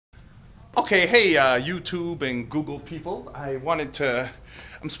Okay, hey YouTube and Google people.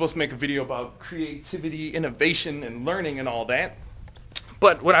 I'm supposed to make a video about creativity, innovation, and learning and all that.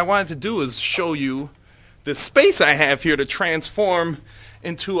 But what I wanted to do is show you the space I have here to transform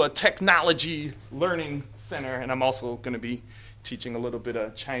into a technology learning center. And I'm also going to be teaching a little bit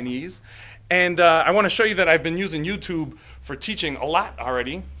of Chinese. And I want to show you that I've been using YouTube for teaching a lot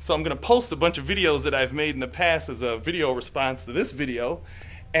already. So I'm going to post a bunch of videos that I've made in the past as a video response to this video.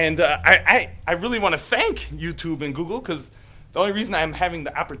 And I really want to thank YouTube and Google, because the only reason I'm having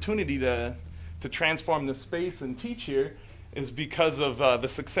the opportunity to transform this space and teach here is because of the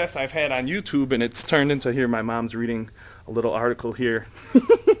success I've had on YouTube. And it's turned into, here my mom's reading a little article here.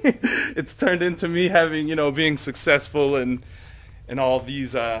 It's turned into me having, being successful in all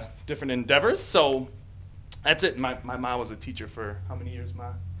these different endeavors. So that's it. My mom was a teacher for how many years,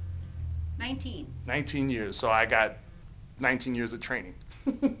 Ma? 19. 19 years. So I got 19 years of training.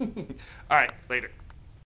 All right, later.